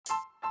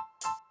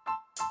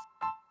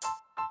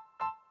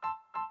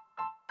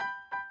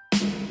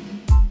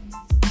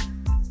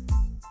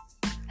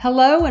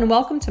Hello and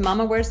welcome to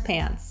Mama Wears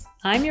Pants.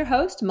 I'm your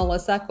host,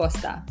 Melissa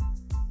Acosta.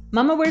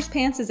 Mama Wears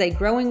Pants is a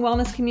growing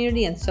wellness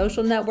community and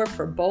social network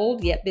for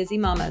bold yet busy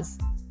mamas.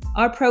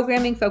 Our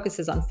programming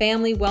focuses on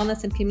family,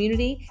 wellness, and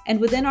community,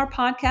 and within our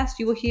podcast,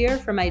 you will hear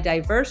from a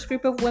diverse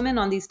group of women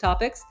on these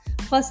topics,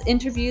 plus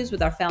interviews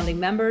with our founding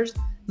members,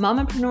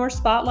 mompreneur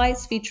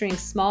spotlights featuring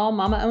small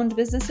mama-owned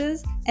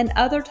businesses, and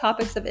other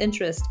topics of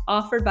interest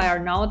offered by our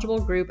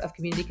knowledgeable group of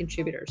community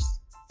contributors.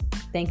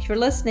 Thank you for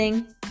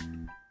listening.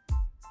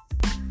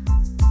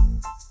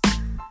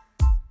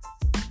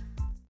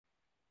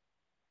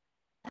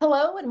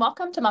 Hello and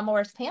welcome to Mama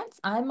Wears Pants.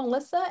 I'm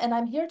Melissa and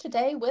I'm here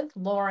today with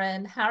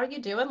Lauren. How are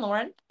you doing,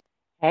 Lauren?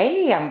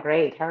 Hey, I'm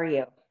great. How are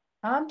you?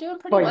 I'm doing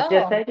pretty Well, you just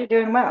well. said you're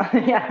doing well.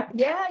 Yeah.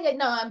 Yeah,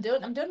 no, I'm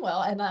doing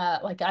well. And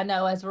like I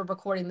know as we're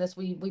recording this,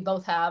 we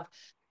both have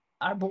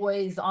our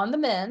boys on the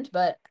mend,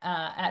 but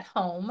at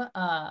home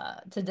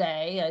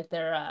today.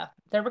 They're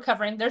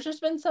recovering. There's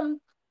just been some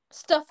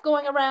stuff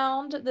going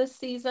around this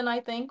season, I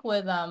think,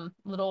 with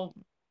little,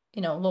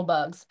 little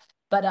bugs.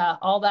 But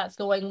all that's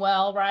going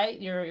well, right?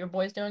 Your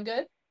boy's doing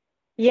good?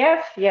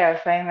 Yes,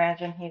 yes. I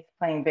imagine he's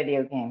playing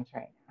video games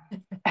right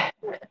now.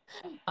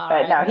 All But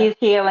right. no, Well, he's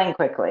healing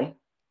quickly.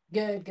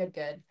 good, good,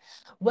 good.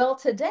 Well,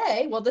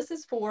 today, this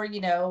is for,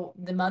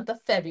 the month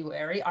of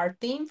February. Our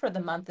theme for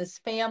the month is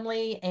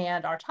family,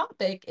 and our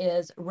topic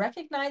is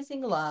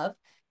recognizing love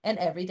in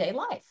everyday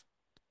life.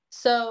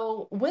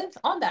 So, with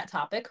on that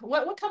topic,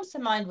 what comes to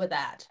mind with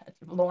that,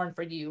 Lauren,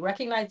 for you,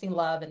 recognizing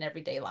love in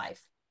everyday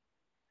life?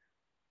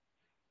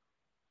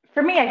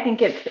 For me, I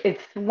think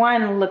it's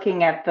one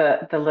looking at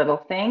the little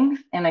things,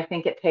 and I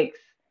think it takes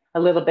a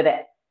little bit of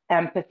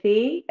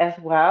empathy as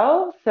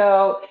well.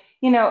 So,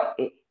 you know,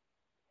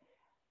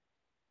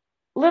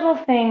 little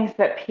things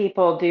that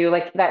people do,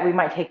 like that we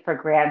might take for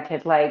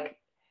granted, like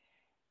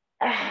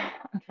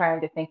I'm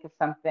trying to think of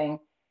something,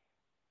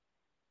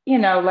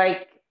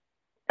 like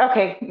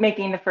okay,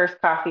 making the first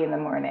coffee in the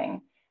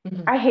morning.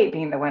 Mhm. I hate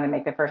being the one to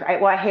make the first.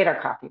 I hate our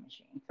coffee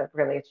machine. So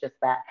really, it's just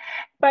that.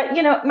 But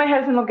my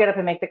husband will get up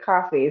and make the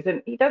coffees,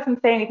 and he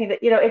doesn't say anything. That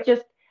it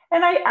just.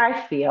 And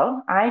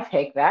I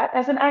take that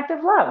as an act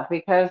of love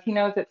because he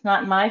knows it's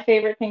not my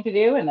favorite thing to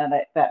do, and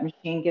that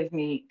machine gives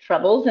me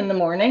troubles in the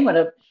morning.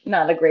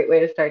 Not a great way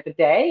to start the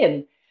day,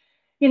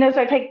 and so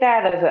I take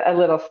that as a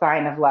little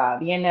sign of love.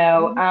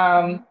 Mhm.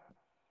 Mhm.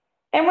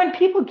 And when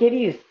people give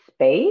you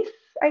space,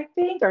 I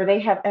think, or they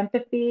have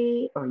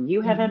empathy, or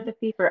you have Mhm.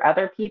 empathy for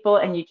other people,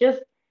 and you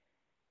just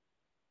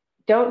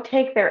don't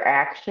take their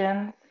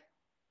actions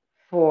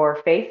for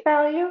face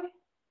value,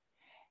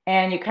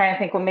 and you kind of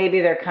think, well,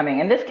 maybe they're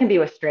coming. And this can be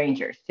with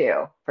strangers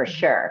too, for Mhm.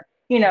 sure.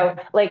 Mhm.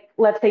 Like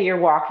let's say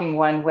you're walking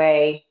one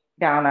way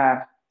down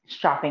a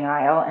shopping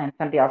aisle and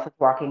somebody else is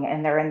walking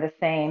and they're in the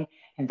same,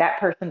 and that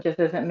person just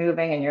isn't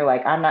moving, and you're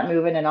like, I'm not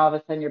moving, and all of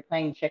a sudden you're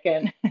playing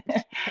chicken.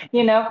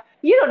 You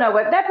don't know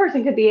what that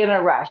person could be in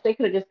a rush. They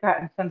could have just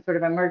gotten some sort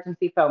of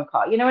emergency phone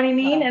call. You know what I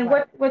mean? Right, And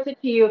right, what's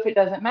it to you if it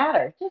doesn't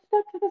matter? Just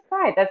step to the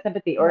side. That's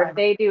sympathy. Or if right.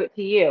 they do it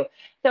to you.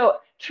 So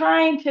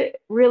trying to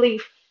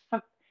really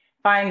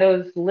find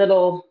those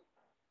little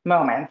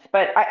moments.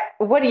 But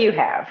what do you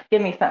have?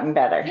 Give me something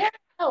better. Yeah,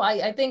 no,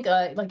 I think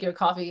like your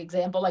coffee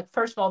example, like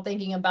first of all,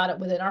 thinking about it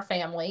within our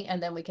family,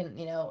 and then we can,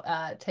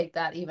 take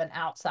that even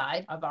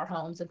outside of our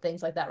homes and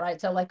things like that,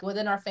 right? So like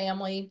within our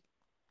family,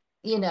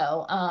 you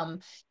know, um,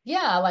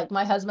 yeah, like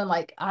my husband,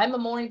 like I'm a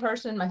morning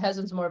person, my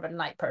husband's more of a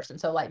night person.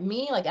 So like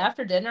me, like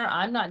after dinner,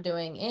 I'm not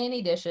doing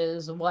any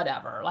dishes,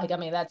 whatever. Like, I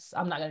mean,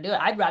 I'm not gonna do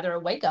it. I'd rather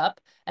wake up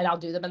and I'll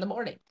do them in the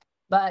morning.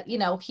 But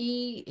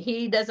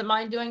he doesn't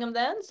mind doing them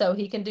then, so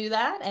he can do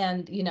that.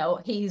 And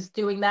he's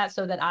doing that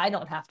so that I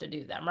don't have to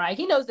do them, right?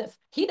 He knows if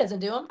he doesn't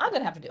do them, I'm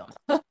gonna have to do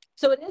them.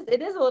 So it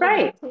is a little bit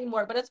Right. of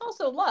teamwork, but it's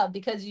also love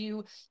because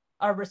you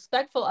are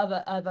respectful of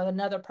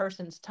another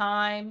person's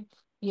time,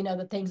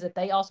 the things that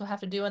they also have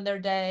to do in their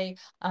day.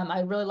 I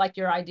really like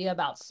your idea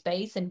about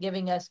space and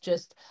giving us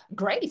just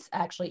grace,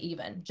 actually,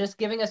 even just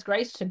giving us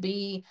grace to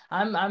be.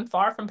 I'm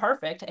far from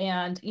perfect,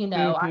 and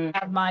I Hmm.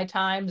 have my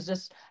times.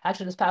 Just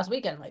actually, this past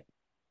weekend, like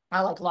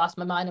I like lost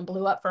my mind and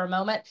blew up for a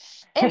moment,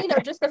 and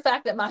just the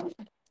fact that my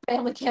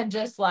family can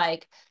just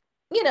like,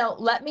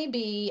 let me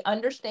be,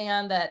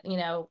 understand that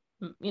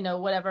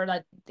whatever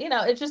that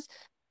it's just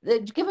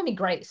it's giving me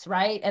grace,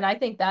 right? And I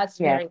think that's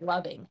Yes. very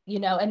loving,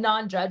 and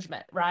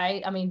non-judgment,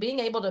 right? I mean, being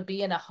able to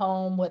be in a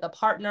home with a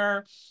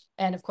partner,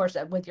 and of course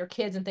with your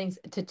kids and things,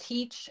 to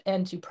teach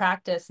and to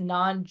practice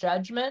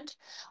non-judgment,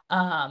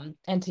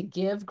 and to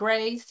give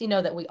grace,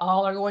 that we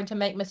all are going to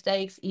make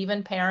mistakes,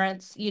 even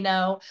parents.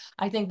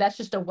 I think that's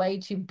just a way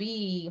to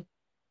be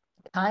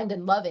kind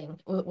and loving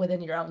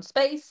within your own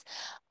space.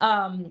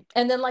 And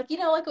then like,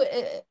 like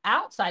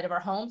outside of our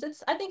homes,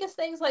 I think it's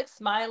things like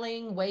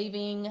smiling,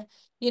 waving,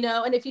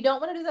 and if you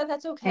don't want to do that,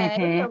 that's okay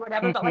Hmm. or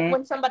whatever. But like Hmm.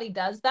 when somebody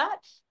does that,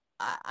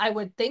 I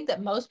would think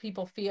that most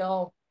people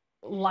feel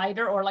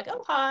lighter, or like,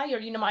 oh, hi,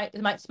 or,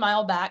 might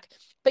smile back.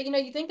 But,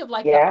 you think of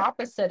like the Yeah.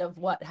 opposite of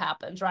what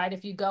happens, right?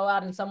 If you go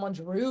out and someone's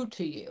rude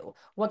to you,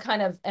 what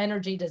kind of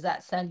energy does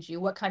that send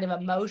you? What kind of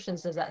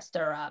emotions does that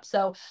stir up?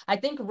 So I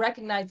think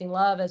recognizing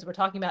love, as we're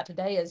talking about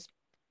today, is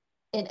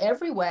in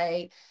every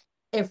way,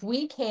 if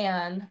we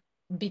can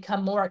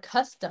become more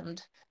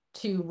accustomed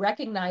to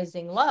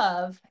recognizing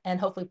love and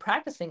hopefully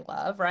practicing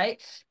love,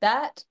 right?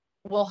 That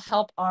will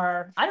help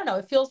I don't know,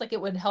 it feels like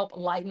it would help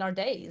lighten our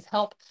days,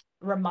 help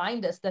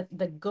remind us that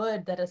the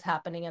good that is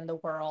happening in the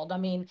world. I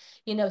mean,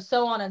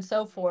 so on and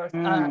so forth.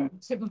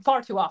 Mm.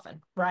 Far too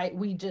often, right?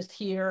 We just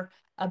hear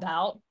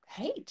about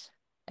hate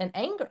and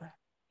anger,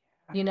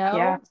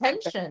 Yeah.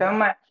 There's so tension,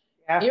 much.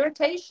 Yeah.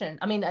 irritation.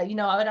 I mean,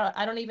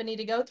 I don't even need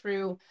to go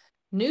through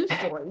news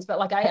stories, but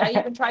like I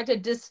even tried to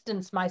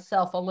distance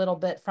myself a little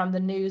bit from the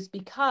news,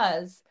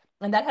 because,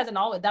 and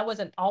that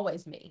wasn't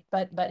always me,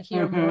 but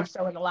here Hmm. more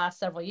so in the last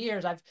several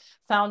years, I've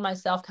found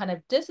myself kind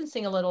of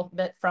distancing a little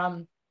bit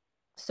from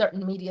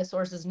certain media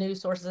sources,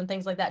 news sources, and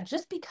things like that,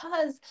 just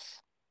because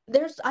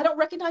I don't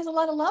recognize a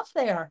lot of love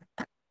there.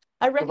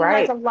 I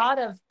recognize Right. a lot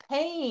of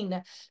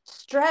pain,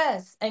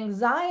 stress,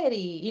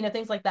 anxiety,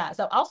 things like that.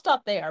 So I'll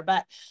stop there.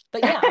 But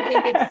yeah,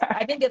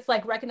 I think it's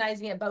like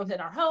recognizing it both in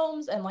our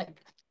homes,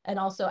 and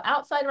also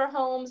outside of our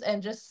homes,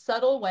 and just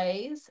subtle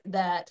ways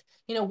that,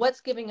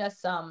 what's giving us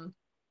some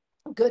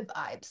good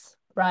vibes,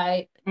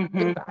 right? Hmm.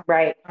 Good vibes.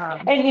 Right.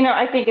 Um, And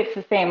I think it's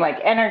the same, like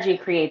energy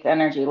creates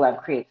energy, love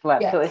creates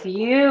love. So if yes.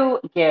 you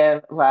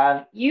give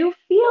love, you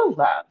feel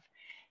love.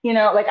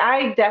 Like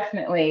I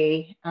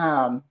definitely,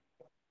 and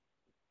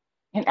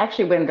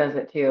actually Wim does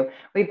it too.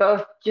 We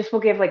both just will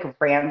give like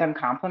random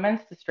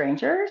compliments to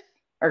strangers,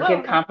 or Oh, give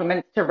okay.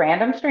 compliments to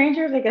random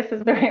strangers, I guess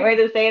is the Mhm. right way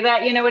to say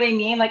that. You know what I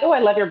mean? Like, oh, I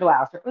love your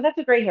blouse, or oh, that's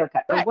a great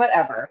haircut, or Right.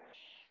 whatever.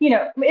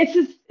 It's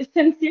just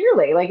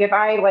sincerely. Like if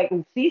I like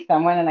see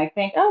someone and I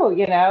think, oh,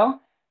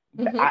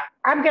 Hmm.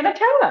 I'm gonna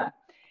tell them,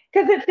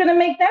 because it's gonna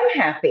make them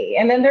happy,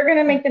 and then they're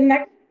gonna make the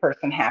next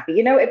person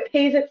happy. It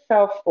pays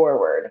itself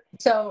forward.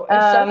 So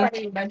it's so Um,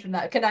 funny you mentioned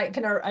that. Can I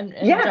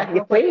interject yeah, you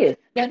real quick? please.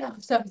 Yeah, no.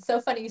 So it's so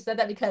funny you said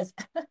that, because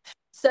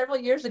several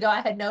years ago I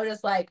had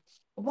noticed, like,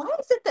 why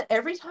is it that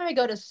every time I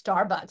go to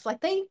Starbucks, like,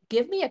 they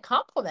give me a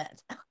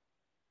compliment?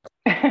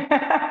 I'm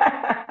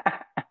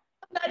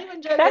not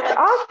even joking. That's Like,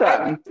 I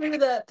go awesome.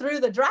 through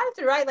the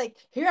drive-through, right? Like,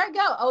 here I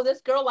go. Oh,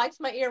 this girl likes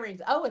my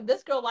earrings. Oh, and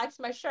this girl likes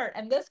my shirt.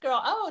 And this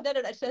girl, oh, da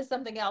says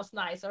something else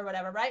nice or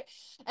whatever, right?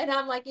 And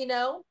I'm like,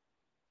 that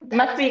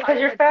Must is be part because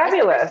of you're their customer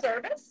fabulous.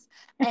 service,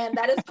 and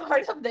that is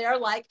part of their,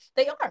 like,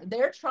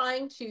 they're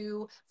trying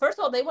to, first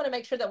of all, they want to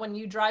make sure that when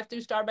you drive through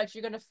Starbucks,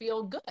 you're going to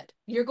feel good,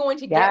 you're going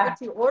to get Yeah. what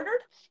you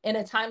ordered in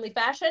a timely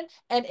fashion,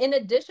 and in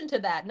addition to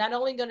that, not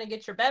only going to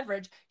get your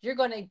beverage, you're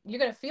going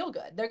to feel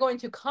good. They're going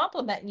to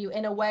compliment you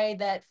in a way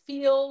that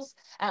feels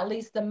at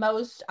least the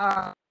most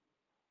Uh-oh,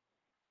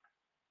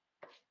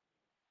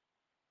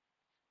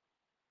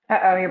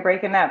 you're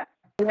breaking up.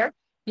 there.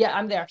 Yeah,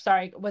 I'm there.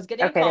 Sorry, was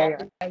getting a Okay, there call you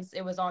are. because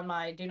it was on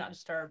my do not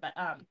disturb. But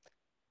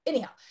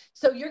anyhow,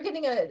 so you're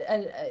getting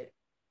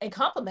a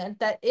compliment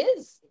that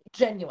is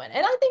genuine,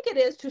 and I think it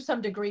is to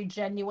some degree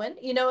genuine.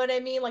 You know what I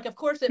mean? Like, of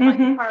course it might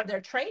be Hmm. part of their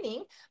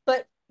training,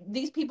 but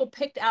these people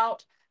picked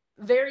out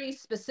very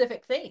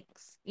specific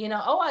things.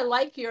 Oh, I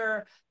like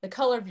the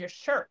color of your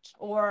shirt,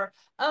 or,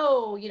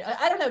 oh,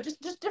 I don't know,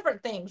 just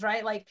different things,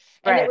 right? Like,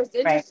 and it Right, was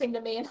right. interesting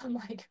to me, and I'm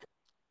like,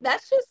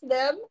 that's just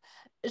them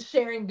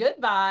sharing good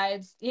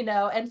vibes,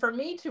 and for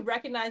me to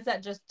recognize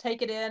that, just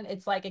take it in.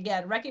 It's like,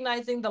 again,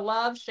 recognizing the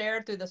love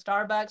shared through the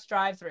Starbucks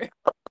drive-through.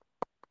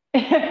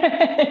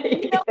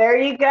 There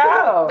you Cool.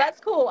 go. That's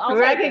cool. I'll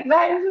take it.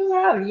 Recognize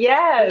love.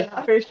 Yes,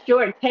 Yeah. for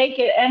sure. Take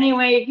it any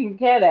way you can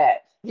get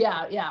it.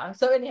 Yeah. Yeah.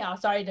 So anyhow,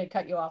 sorry to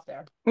cut you off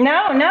there.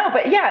 No, no,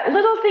 but yeah,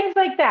 little things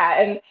like that.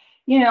 And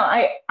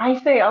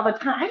I say all the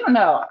time, I don't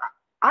know.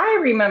 I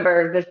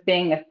remember this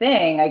being a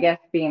thing, I guess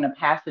being a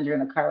passenger in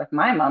the car with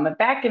my mom. But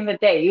back in the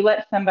day, you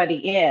let somebody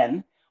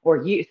in,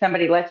 or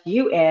somebody lets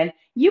you in,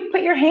 you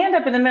put your hand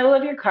up in the middle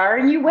of your car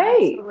and you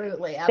wave.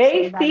 Absolutely.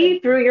 Absolutely. They That is, see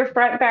through your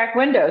front back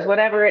windows,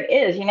 whatever it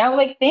is,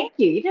 like, thank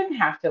you. You didn't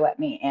have to let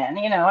me in.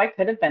 I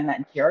could have been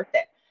that jerk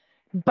that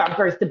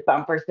bumpers the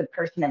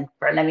person in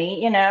front of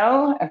me.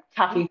 I'm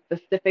talking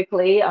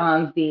specifically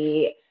on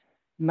the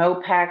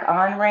Mopac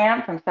on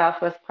ramp from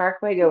Southwest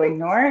Parkway going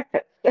north.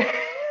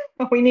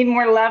 We need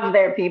more love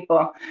there,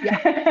 people.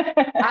 yeah.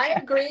 I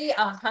agree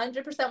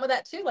 100% with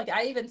that too. Like,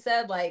 I even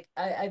said, like,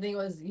 I think it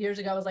was years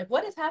ago, I was like,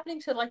 what is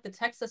happening to, like, the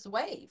Texas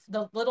wave,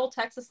 the little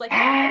Texas, like,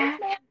 thanks,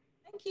 man,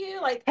 thank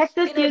you, like,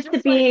 Texas used to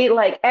just like, be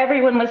like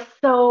everyone was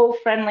so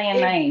friendly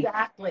and nice.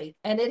 exactly.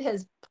 And it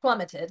has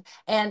plummeted.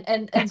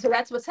 And so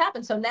that's what's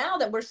happened. So now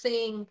that we're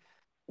seeing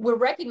we're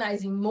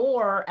recognizing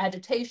more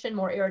agitation,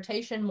 more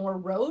irritation, more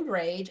road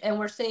rage, and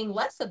we're seeing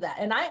less of that.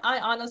 And I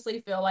honestly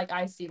feel like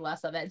I see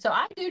less of it. So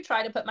I do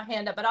try to put my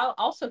hand up, but I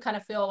also kind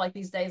of feel like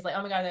these days, like,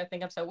 oh my God, I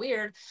think I'm so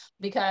weird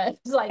because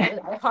like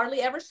I hardly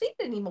ever see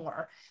it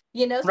anymore.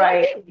 So I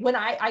Right. do. When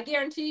I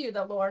guarantee you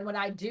that, Lauren, when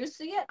I do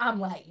see it,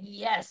 I'm like,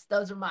 yes,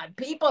 those are my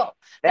people.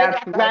 That's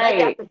They got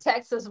right. the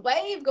Texas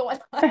wave going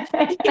on.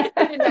 They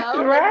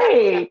got,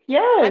 Right. I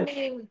Yes.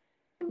 mean,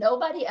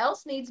 nobody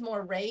else needs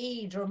more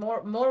rage or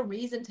more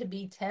reason to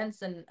be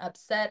tense and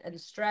upset and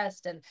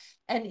stressed. And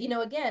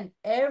again,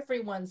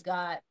 everyone's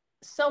got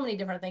so many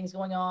different things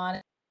going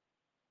on.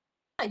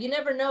 You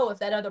never know if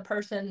that other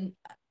person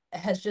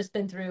has just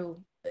been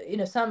through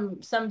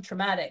some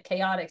traumatic,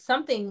 chaotic,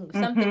 something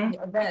Hmm.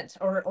 event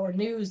or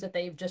news that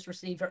they've just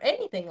received or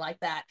anything like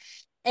that.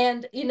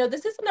 And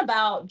this isn't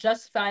about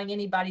justifying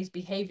anybody's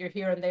behavior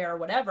here and there or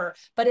whatever,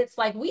 but it's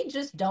like we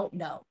just don't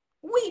know.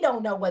 We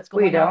don't know what's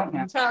We going on don't with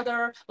know. each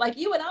other. Like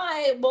you and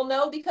I will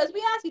know because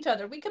we ask each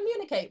other, we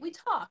communicate, we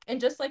talk.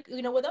 And just like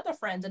with other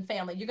friends and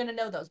family, you're going to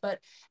know those. But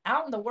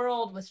out in the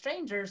world with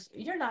strangers,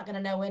 you're not going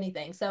to know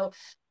anything. So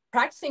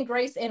practicing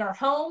grace in our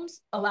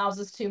homes allows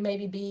us to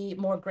maybe be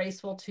more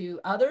graceful to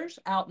others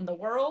out in the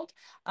world,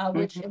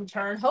 which Hmm. in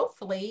turn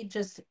hopefully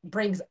just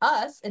brings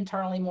us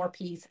internally more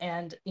peace,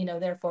 and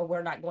therefore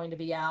we're not going to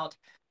be out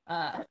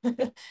uh,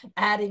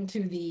 adding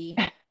to the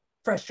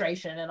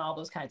frustration and all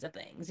those kinds of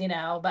things. But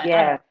I don't.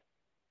 Yes.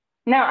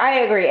 No, I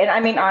agree. And I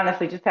mean,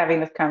 honestly, just having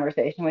this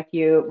conversation with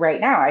you right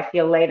now, I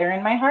feel lighter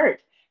in my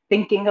heart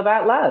thinking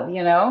about love.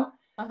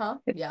 Uh-huh.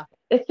 It's, Yeah.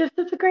 it's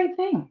a great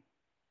thing.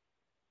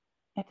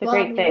 It's a Well, I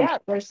great mean, thing. yeah,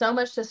 there's so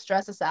much to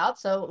stress us out.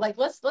 So, like,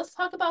 let's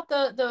talk about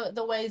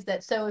the ways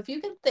that. So, if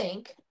you can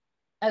think,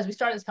 as we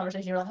started this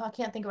conversation, you're like, oh, I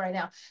can't think right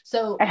now.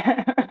 So,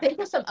 think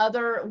of some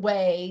other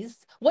ways.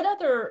 What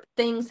other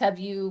things have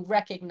you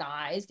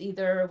recognized,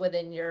 either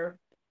within your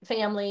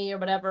family or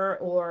whatever,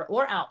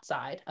 or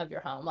outside of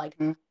your home? Like,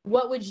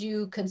 what would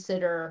you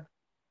consider,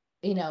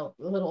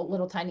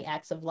 little tiny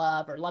acts of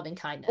love or loving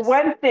kindness?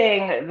 One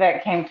thing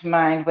that came to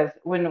mind was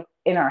when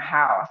in our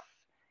house,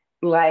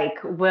 like,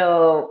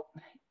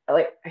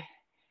 like,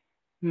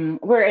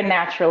 we're a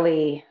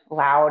naturally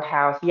loud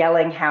house,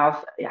 yelling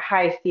house,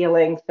 high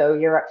ceilings. So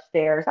you're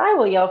upstairs. I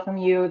will yell from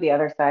you the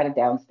other side of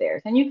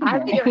downstairs, and you can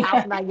I'm hear at your me.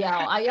 house and I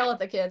yell. I yell at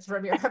the kids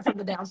from your from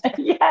the downstairs.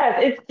 Yes,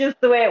 it's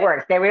just the way it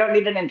works. Okay, we don't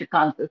need an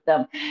intercom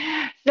system.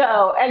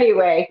 So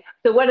anyway,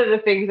 so one of the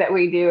things that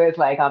we do is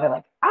like I'll be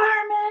like,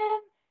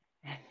 Armin,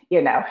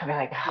 I'll be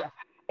like, oh, Yeah.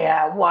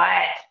 yeah,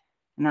 what?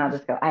 And I'll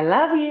just go, I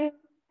love you.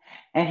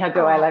 And he'll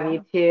go, I love you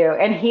Oh. too.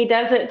 And he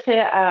does it to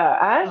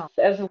us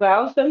Oh. as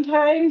well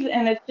sometimes.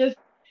 And it's just,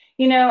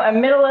 a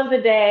middle of the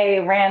day,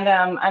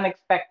 random,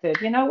 unexpected.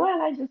 You know what?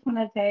 I just want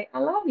to say, I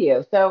love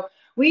you. So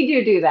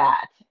we do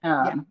that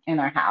Yeah. in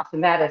our house.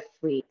 And that is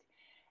sweet.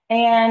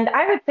 And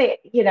I would say,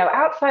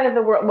 outside of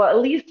the world, well, at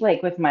least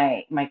like with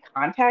my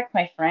contacts,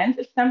 my friends,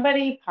 if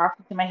somebody pops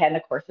into my head, and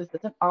of course this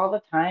isn't all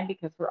the time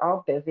because we're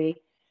all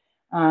busy,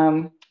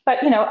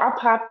 but I'll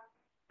pop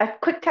a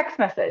quick text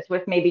message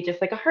with maybe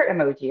just like a heart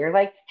emoji or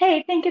like,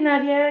 hey, thinking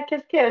of you,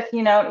 kiss, kiss.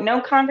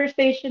 No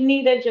conversation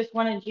needed. Just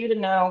wanted you to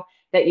know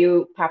that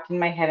you popped in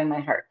my head and my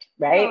heart,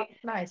 right? Oh,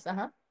 nice.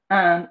 Uh-huh.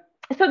 Um,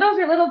 so those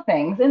are little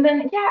things. And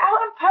then, yeah,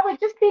 out in public,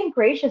 just being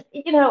gracious,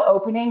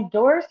 opening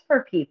doors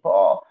for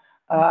people,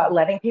 Mhm.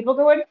 letting people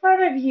go in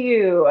front of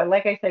you. And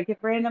like I said, give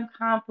random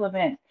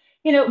compliments.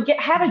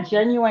 Have a Mhm.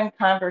 genuine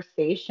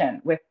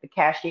conversation with the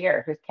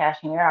cashier who's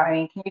cashing you out. I Right.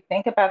 mean, can you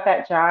think about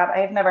that job? I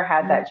have never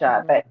had that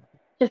job, Mhm. but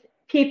just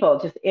people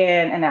just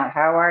in and out.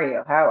 How are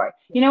you? How are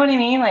you? You know what I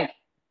mean? Like,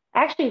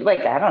 actually, like,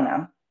 I don't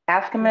know,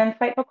 ask them Yeah. an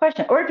insightful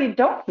question. Or if you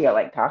don't feel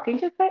like talking,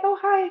 just say, oh,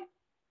 hi,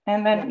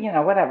 and Yeah.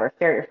 then whatever,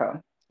 stare at your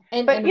phone. But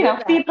And with be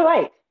that,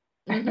 polite.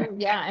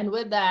 yeah, and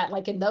with that,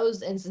 like in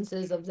those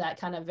instances of that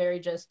kind of very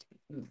just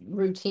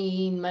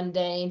routine,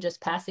 mundane,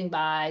 just passing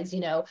bys,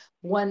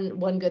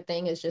 one good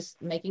thing is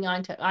just making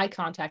eye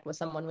contact with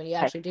someone when you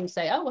Okay. actually do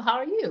say, "Oh, well, how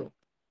are you?"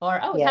 Or,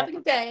 "Oh, have Yes. a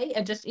good day,"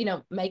 and just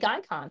make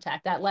eye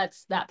contact. That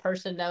lets that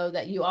person know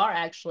that you are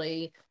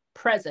actually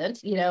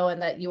present,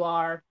 and that you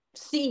are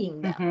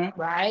seeing them, Hmm.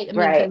 right? I mean,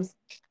 Right. because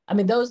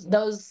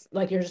those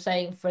like you're just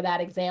saying for that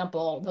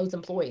example, those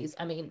employees,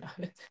 I mean,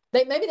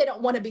 they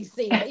don't want to be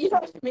seen, but you know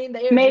what I mean. They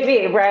are just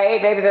Maybe,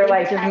 right? Maybe they're they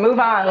like, just just happen move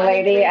to be on, running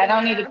lady. through I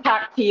don't need to there.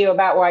 talk to you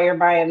about why you're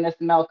buying this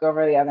milk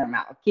over the other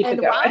milk. Keep it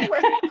And while going.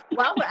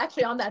 we're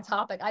actually on that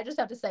topic, I just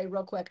have to say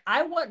real quick,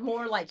 I want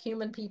more like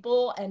human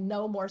people and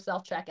no more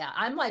self checkout.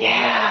 I'm like really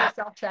into Yeah,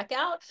 self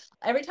checkout.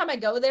 Every time I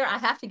go there, I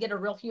have to get a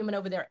real human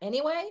over there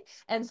anyway,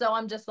 and so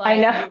I'm just I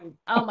like, know.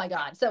 oh my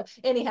god. So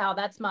anyhow,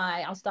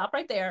 I'll stop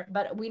right there.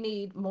 But we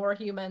need more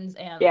humans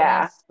and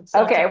Yeah. less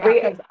self Okay.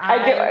 checkout because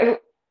I do. I.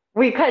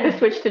 We kind of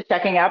switched to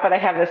checking out, but I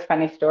have this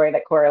funny story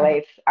that Uh,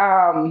 correlates.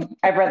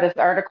 I've read this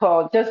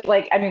article just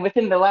like, I mean,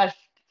 within the last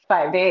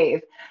 5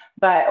 days,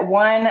 but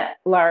one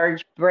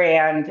large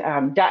brand,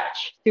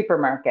 Dutch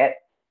supermarket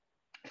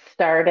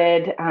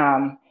started,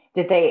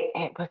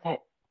 was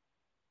it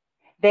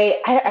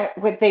they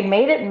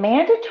made it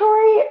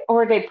mandatory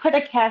or they put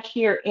a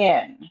cashier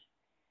in.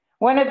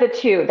 One of the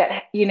two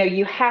that,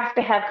 you have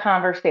to have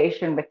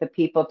conversation with the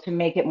people to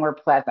make it more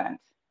pleasant.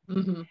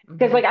 Hmm.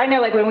 Because Hmm. like I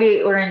know, like when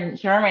we were in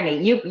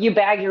Germany, you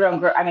bag your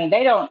own. I mean,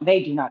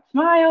 they do not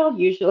smile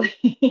usually.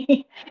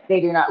 They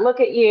do not look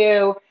at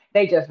you.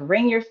 They just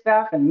ring your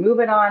stuff and move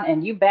it on,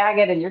 and you bag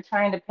it, and you're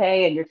trying to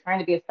pay, and you're trying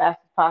to be as fast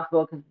as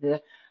possible because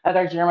the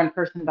other German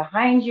person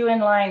behind you in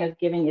line is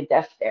giving you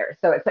death stare.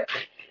 So it's like,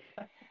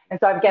 and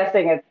so I'm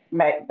guessing it's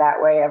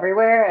that way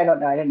everywhere. I don't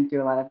know. I didn't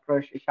do a lot of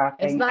grocery It's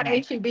shopping not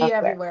HEB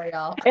elsewhere. everywhere,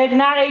 y'all. It's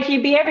not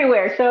HEB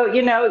everywhere. So,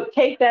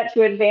 take that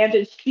to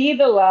advantage. See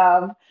the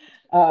love.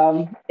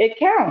 It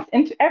counts.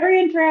 And every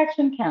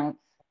interaction counts.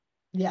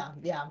 Yeah,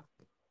 yeah.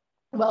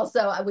 Well,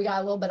 so we got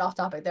a little bit off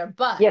topic there,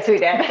 but Yes, we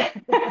did.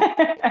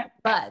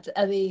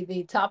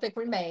 the topic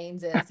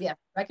remains is, yeah,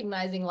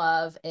 recognizing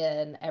love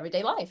in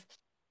everyday life.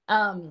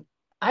 Um,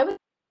 I would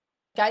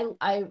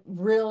I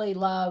really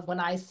love when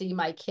I see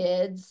my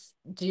kids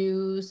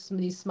do some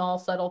of these small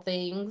subtle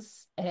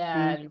things, Mm,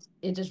 and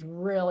it just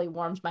really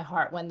warms my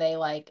heart when they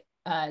like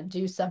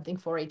do something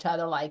for each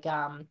other, like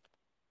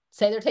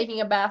say they're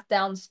taking a bath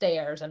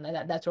downstairs, and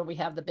that's where we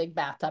have the big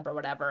bathtub or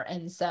whatever.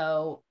 And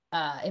so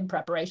in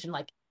preparation,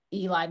 like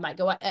Eli might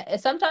go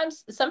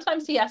sometimes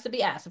he has to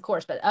be asked, of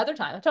course, but other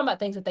times I'm talking about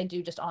things that they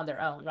do just on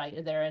their own, right?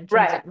 Their right,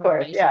 intrinsic of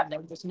course. Yeah.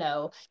 motivation, they just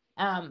know.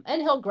 And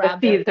he'll The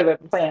grab their seeds have been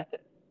things. planted.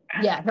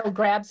 Yeah, he'll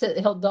grab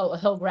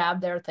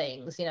their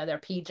things, their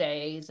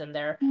PJs and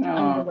their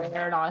Oh,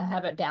 underwear, and I'll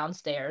have it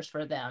downstairs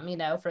for them,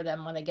 for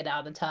them when they get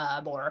out of the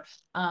tub. Or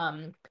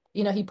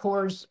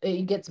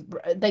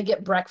they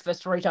get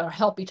breakfast for each other,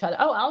 help each other.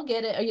 Oh, I'll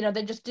get it. Or,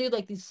 they just do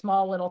like these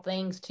small little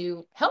things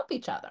to help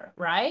each other,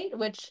 right?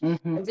 Which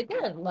hmm, is,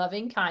 again,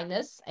 loving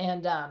kindness.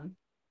 And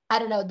I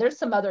don't know, there's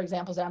some other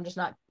examples that I'm just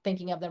not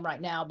thinking of them right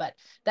now, but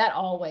that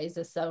always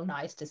is so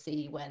nice to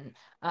see when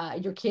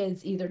your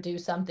kids either do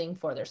something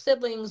for their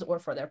siblings or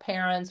for their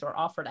parents or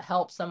offer to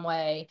help some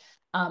way.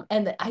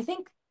 I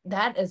think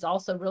that is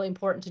also really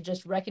important to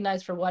just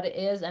recognize for what it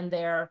is, and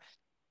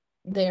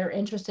their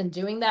interest in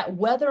doing that,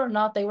 whether or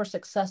not they were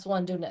successful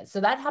in doing it. So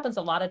that happens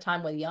a lot of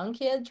time with young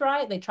kids,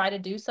 right? They try to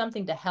do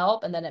something to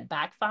help, and then it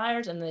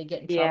backfires, and then they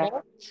get in yeah.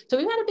 trouble. So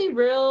we got to be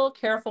real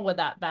careful with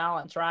that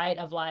balance, right?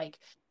 Of like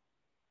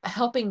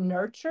helping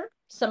nurture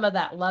some of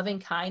that loving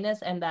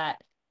kindness and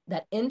that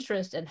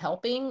interest in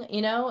helping,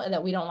 and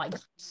that we don't like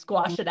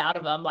squash it out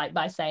of them, like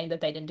by saying that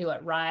they didn't do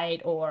it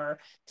right or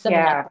something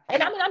like Yeah. that.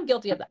 And I mean, I'm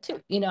guilty of that too.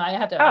 I Oh,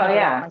 have to watch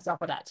yeah. myself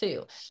for that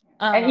too.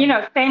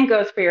 And, same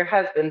goes for your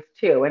husbands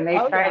too. When they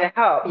Oh try yeah, to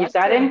help, you've that's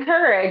got to true.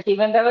 encourage,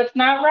 even though it's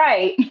not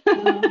right.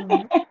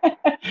 Hmm.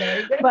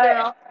 Very good, But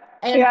girl.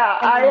 And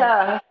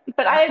yeah,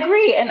 but I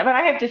agree. But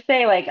I have to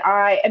say, like,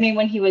 I mean,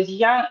 when he was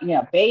young,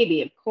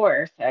 baby, of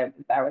course, that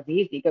was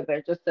easy because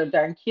they're just so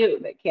darn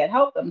cute. They can't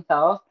help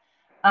themselves.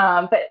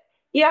 But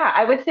yeah,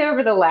 I would say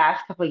over the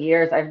last couple of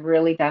years, I've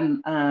really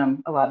done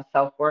a lot of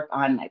self work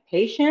on my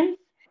patience,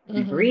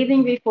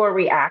 breathing mhm. before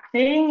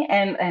reacting,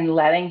 and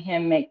letting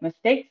him make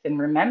mistakes and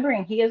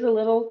remembering he is a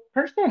little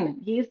person.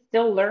 He's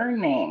still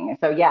learning.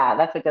 So yeah,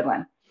 that's a good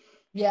one.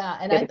 Yeah,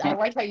 and Good I example.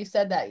 like how you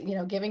said that,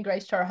 giving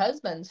grace to our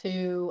husbands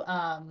who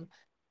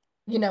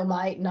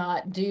might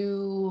not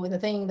do the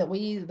thing the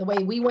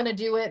way we want to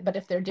do it, but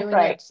if they're doing it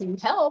Right. to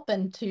help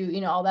and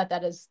to, all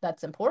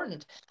that's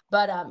important.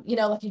 But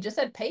like you just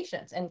said,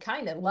 patience and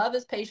kindness. Love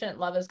is patient,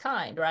 love is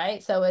kind,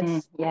 right? So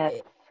Mm,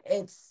 yes.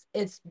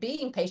 it's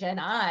being patient. And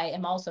I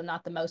am also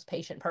not the most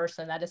patient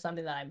person. That is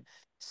something that I'm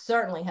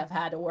certainly have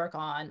had to work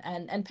on.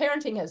 And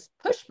parenting has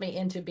pushed me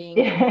into being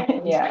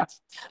more Yeah. patient,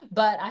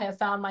 but I have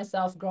found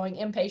myself growing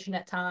impatient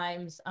at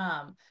times.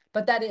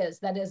 But that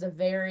is a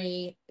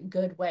very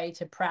good way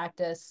to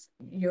practice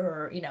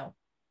your, yeah,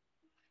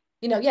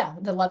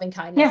 the loving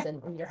kindness Yeah.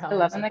 in your The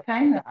love homes. and And the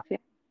kindness. yeah. Yeah.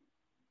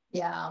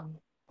 Yeah.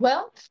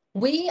 Well,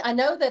 I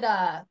know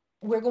that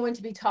we're going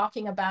to be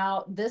talking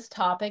about this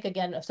topic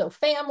again. So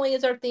family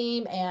is our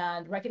theme,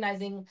 and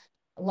recognizing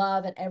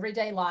love in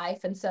everyday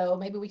life. And so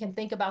maybe we can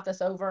think about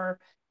this over,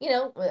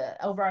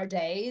 over our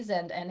days,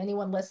 and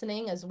anyone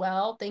listening as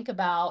well. Think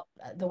about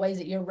the ways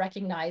that you're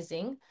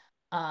recognizing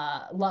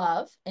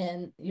love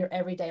in your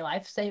everyday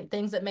life. Same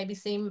things that maybe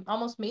seem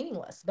almost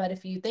meaningless, but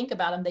if you think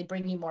about them, they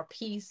bring you more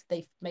peace.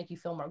 They make you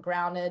feel more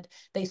grounded.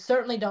 They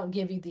certainly don't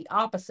give you the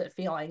opposite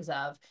feelings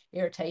of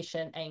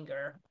irritation,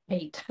 anger,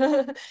 hate,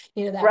 that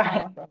kind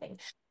Right. of thing.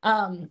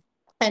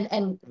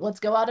 And let's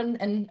go out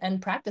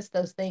and practice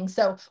those things.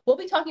 So we'll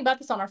be talking about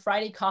this on our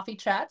Friday coffee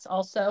chats,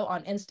 also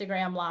on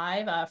Instagram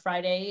Live,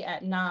 Friday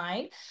at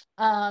 9.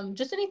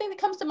 Just anything that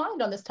comes to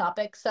mind on this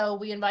topic. So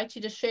we invite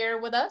you to share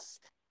with us.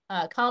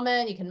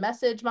 Comment, you can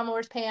message Mama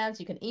Wears Pants,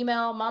 you can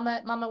email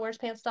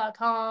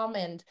mama@mamawearspants.com.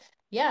 And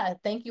yeah,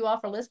 thank you all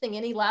for listening.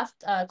 Any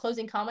last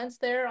closing comments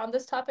there on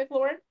this topic,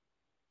 Lauren?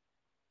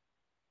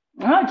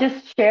 Oh,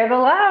 just share the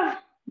love.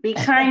 Be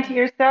kind to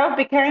yourself.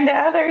 Be kind to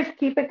others.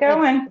 Keep it It's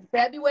going.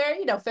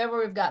 February.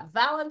 February, we've got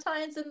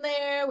Valentine's in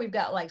there. We've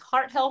got like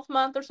Heart Health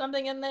Month or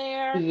something in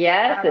there.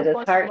 Yes, it Of is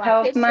course, Heart Black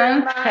Health History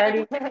Month.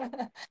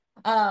 Month.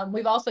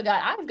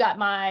 I've got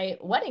my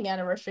wedding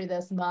anniversary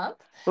this month.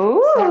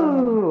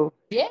 Ooh.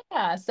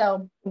 Yeah,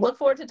 so look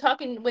forward to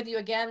talking with you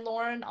again,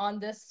 Lauren, on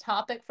this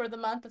topic for the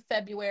month of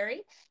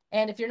February.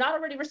 And if you're not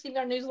already receiving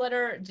our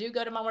newsletter, do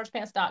go to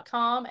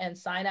mamawearspants.com and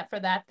sign up for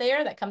that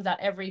there. That comes out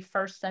every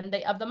first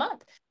Sunday of the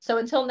month. So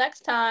until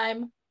next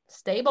time,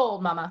 stay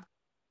bold, Mama.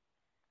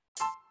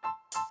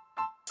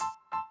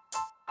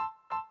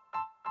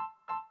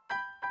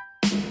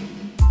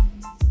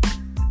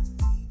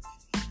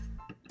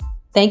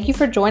 Thank you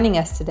for joining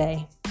us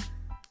today.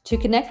 To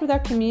connect with our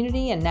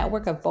community and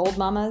network of bold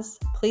mamas,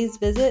 please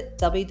visit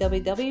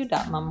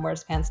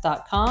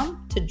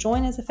www.mamawearspants.com to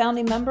join as a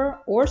founding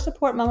member or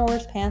support Mama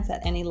Wears Pants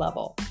at any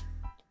level.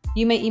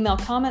 You may email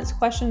comments,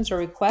 questions, or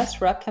requests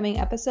for upcoming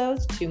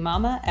episodes to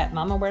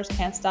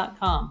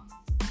mama@mamawearspants.com.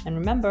 And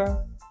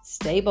remember,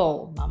 stay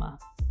bold, mama.